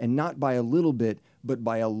 and not by a little bit, but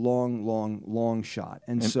by a long, long, long shot.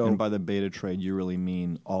 And by the beta trade, you really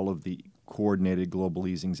mean all of the coordinated global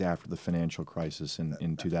easings after the financial crisis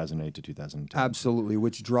in 2008 to 2010. Absolutely,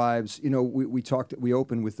 which drives, we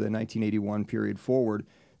opened with the 1981 period forward.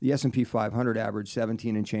 The S&P 500 averaged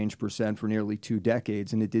 17 and change % for nearly 2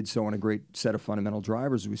 decades, and it did so on a great set of fundamental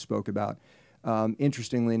drivers we spoke about.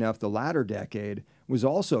 Interestingly enough, the latter decade was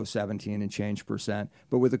also 17 and change %,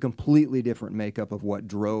 but with a completely different makeup of what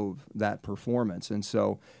drove that performance. And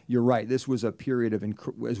so you're right, this was a period of,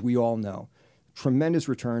 as we all know, tremendous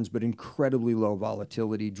returns, but incredibly low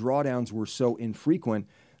volatility. Drawdowns were so infrequent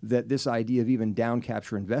that this idea of even down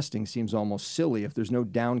capture investing seems almost silly. If there's no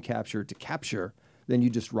down capture to capture, then you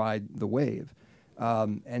just ride the wave.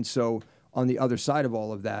 And so on the other side of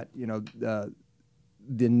all of that,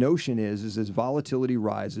 the notion is as volatility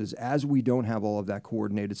rises, as we don't have all of that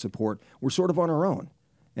coordinated support, we're sort of on our own.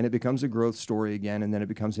 And it becomes a growth story again, and then it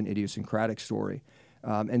becomes an idiosyncratic story.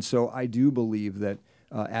 And so I do believe that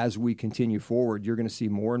as we continue forward, you're going to see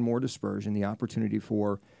more and more dispersion. The opportunity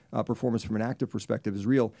for performance from an active perspective is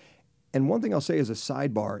real. And one thing I'll say as a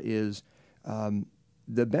sidebar is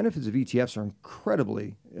the benefits of ETFs are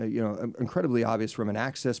incredibly obvious from an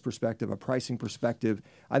access perspective, a pricing perspective.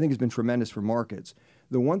 I think has been tremendous for markets.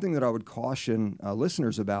 The one thing that I would caution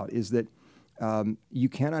listeners about is that you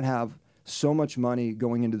cannot have so much money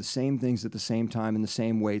going into the same things at the same time in the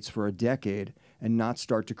same weights for a decade and not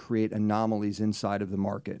start to create anomalies inside of the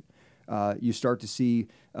market. You start to see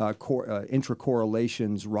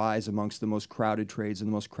intracorrelations rise amongst the most crowded trades, and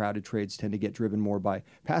the most crowded trades tend to get driven more by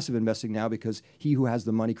passive investing now because he who has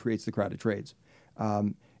the money creates the crowded trades.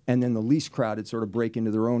 And then the least crowded sort of break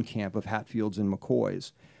into their own camp of Hatfields and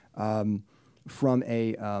McCoys.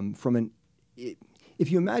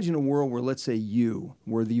 If you imagine a world where, let's say, you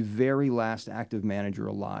were the very last active manager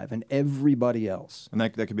alive and everybody else. And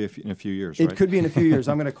that could be in a few years, right? It could be in a few years.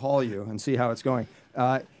 I'm going to call you and see how it's going.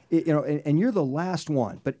 And you're the last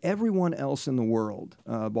one, but everyone else in the world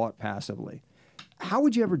bought passively. How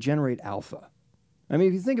would you ever generate alpha? I mean,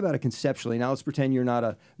 if you think about it conceptually, now let's pretend you're not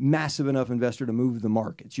a massive enough investor to move the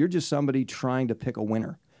markets. You're just somebody trying to pick a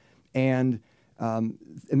winner. And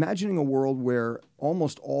imagining a world where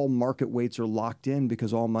almost all market weights are locked in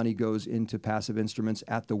because all money goes into passive instruments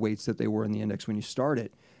at the weights that they were in the index when you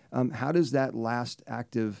started. How does that last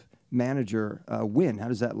active manager win? How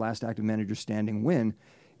does that last active manager standing win?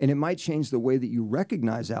 And it might change the way that you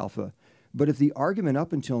recognize alpha. But if the argument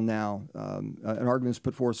up until now, an argument was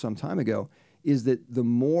put forth some time ago, is that the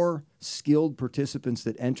more skilled participants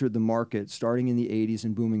that entered the market starting in the 80s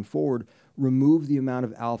and booming forward remove the amount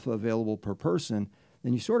of alpha available per person,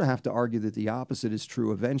 then you sort of have to argue that the opposite is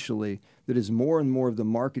true eventually, that as more and more of the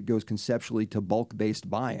market goes conceptually to bulk-based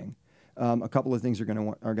buying, a couple of things are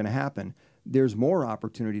going to happen. There's more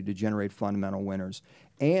opportunity to generate fundamental winners.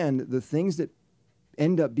 And the things that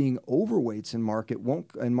end up being overweights in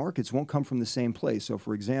markets won't come from the same place. So,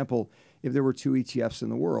 for example, if there were two ETFs in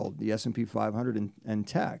the world, the S&P 500 and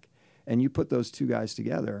tech, and you put those two guys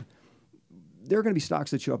together, there are going to be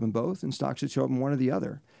stocks that show up in both and stocks that show up in one or the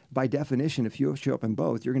other. By definition, if you show up in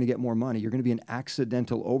both, you're going to get more money. You're going to be an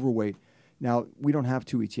accidental overweight. Now, we don't have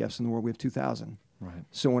two ETFs in the world. We have 2,000. Right.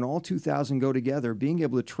 So when all 2,000 go together, being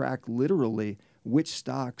able to track literally which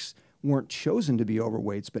stocks weren't chosen to be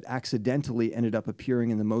overweights, but accidentally ended up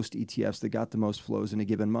appearing in the most ETFs that got the most flows in a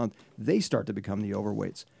given month, they start to become the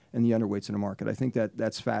overweights and the underweights in a market. I think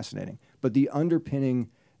that's fascinating. But the underpinning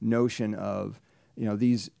notion of,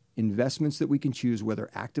 these investments that we can choose,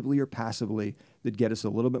 whether actively or passively, that get us a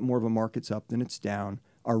little bit more of a market's up than it's down,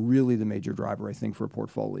 are really the major driver, I think, for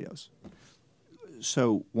portfolios.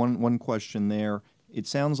 So one question there. It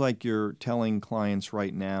sounds like you're telling clients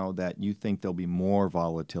right now that you think there'll be more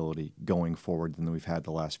volatility going forward than we've had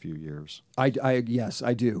the last few years. Yes,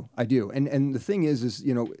 I do. And the thing is,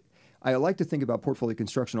 I like to think about portfolio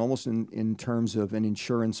construction almost in terms of an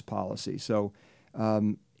insurance policy. So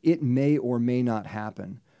it may or may not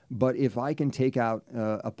happen. But if I can take out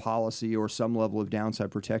a policy or some level of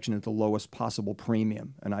downside protection at the lowest possible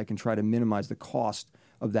premium, and I can try to minimize the cost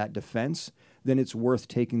of that defense, then it's worth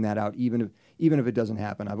taking that out, even if it doesn't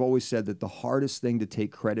happen. I've always said that the hardest thing to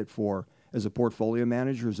take credit for as a portfolio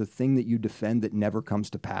manager is a thing that you defend that never comes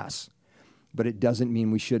to pass. But it doesn't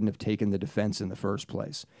mean we shouldn't have taken the defense in the first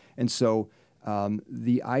place. And so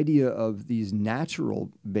the idea of these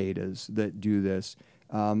natural betas that do this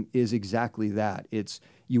is exactly that. It's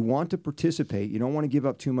you want to participate. You don't want to give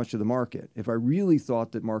up too much of the market. If I really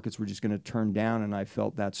thought that markets were just going to turn down and I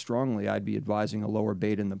felt that strongly, I'd be advising a lower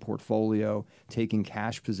beta in the portfolio, taking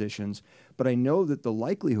cash positions. But I know that the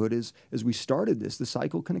likelihood is, as we started this, the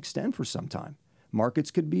cycle can extend for some time.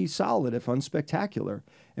 Markets could be solid if unspectacular.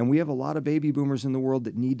 And we have a lot of baby boomers in the world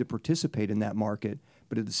that need to participate in that market,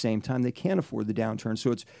 but at the same time, they can't afford the downturn.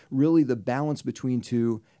 So it's really the balance between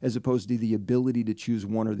two as opposed to the ability to choose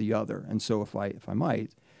one or the other. And so if I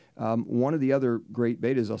might, one of the other great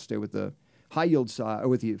betas, I'll stay with the high yield side, or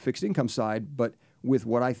with the fixed income side, but with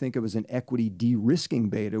what I think of as an equity de-risking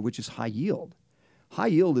beta, which is high yield. High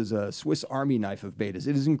yield is a Swiss Army knife of betas.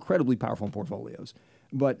 It is incredibly powerful in portfolios.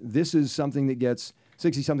 But this is something that gets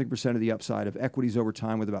 60-something% of the upside of equities over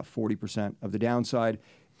time with about 40% of the downside.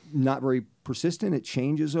 Not very persistent. It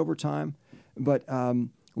changes over time. But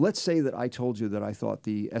let's say that I told you that I thought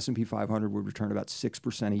the S&P 500 would return about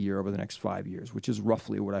 6% a year over the next 5 years, which is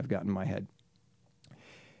roughly what I've got in my head.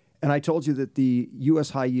 And I told you that the U.S.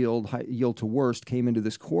 high yield to worst came into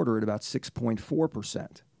this quarter at about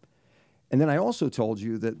 6.4%. And then I also told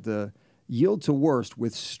you that the yield to worst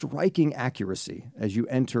with striking accuracy as you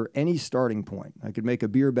enter any starting point, I could make a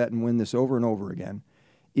beer bet and win this over and over again,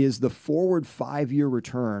 is the forward 5-year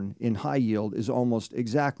return in high yield is almost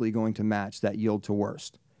exactly going to match that yield to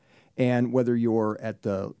worst. And whether you're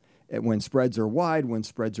when spreads are wide, when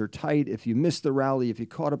spreads are tight, if you missed the rally, if you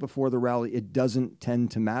caught it before the rally, it doesn't tend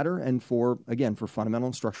to matter. And for fundamental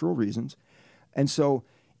and structural reasons. And so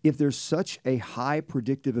if there's such a high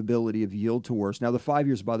predictive ability of yield to worst, now the 5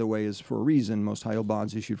 years, by the way, is for a reason. Most high yield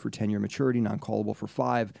bonds issued for 10-year maturity, non-callable for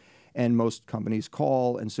 5, and most companies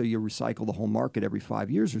call, and so you recycle the whole market every 5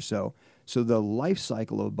 years or so. So the life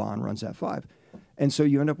cycle of a bond runs at 5. And so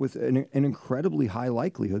you end up with an incredibly high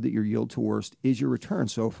likelihood that your yield to worst is your return.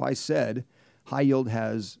 So if I said high yield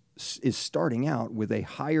is starting out with a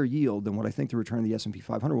higher yield than what I think the return of the S&P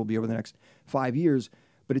 500 will be over the next 5 years,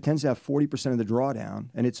 but it tends to have 40% of the drawdown,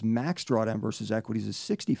 and its max drawdown versus equities is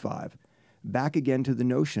 65. Back again to the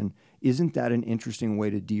notion, isn't that an interesting way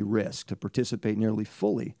to de-risk, to participate nearly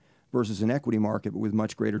fully versus an equity market but with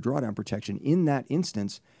much greater drawdown protection? In that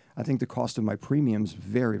instance, I think the cost of my premium's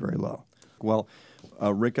very, very low. Well,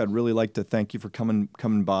 Rick, I'd really like to thank you for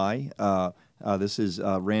coming by. This is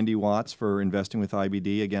Randy Watts for Investing with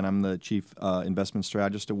IBD. Again, I'm the Chief Investment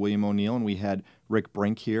Strategist at William O'Neill, and we had Rick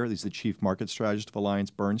Brink here. He's the Chief Market Strategist of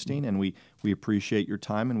AllianceBernstein, and we appreciate your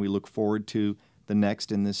time, and we look forward to the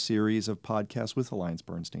next in this series of podcasts with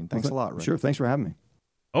AllianceBernstein. Thanks a lot, Rick. Sure, thanks for having me.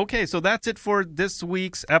 Okay, so that's it for this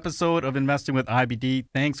week's episode of Investing with IBD.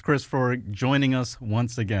 Thanks, Chris, for joining us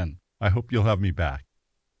once again. I hope you'll have me back.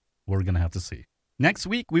 We're going to have to see. Next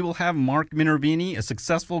week, we will have Mark Minervini, a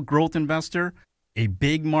successful growth investor. a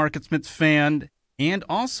big MarketSmith fan, and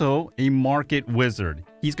also a market wizard.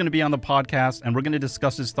 He's going to be on the podcast, and we're going to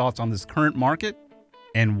discuss his thoughts on this current market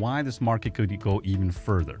and why this market could go even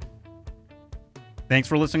further. Thanks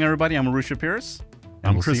for listening, everybody. I'm Arusha Pierce.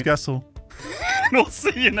 I'm Chris Gessel. We'll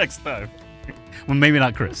see you next time. Well, maybe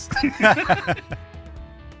not Chris.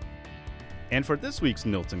 And for this week's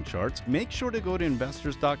Notes and Charts, make sure to go to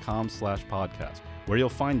investors.com/podcast, where you'll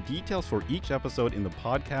find details for each episode in the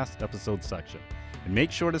podcast episode section. And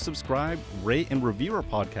make sure to subscribe, rate, and review our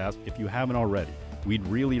podcast if you haven't already. We'd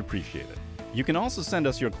really appreciate it. You can also send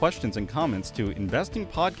us your questions and comments to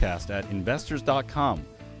investingpodcast@investors.com.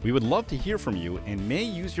 We would love to hear from you and may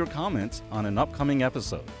use your comments on an upcoming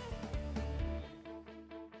episode.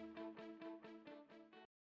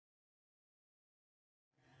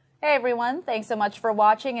 Hey everyone, thanks so much for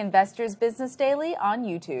watching Investors Business Daily on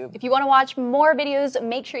YouTube. If you want to watch more videos,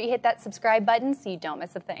 make sure you hit that subscribe button so you don't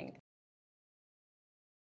miss a thing.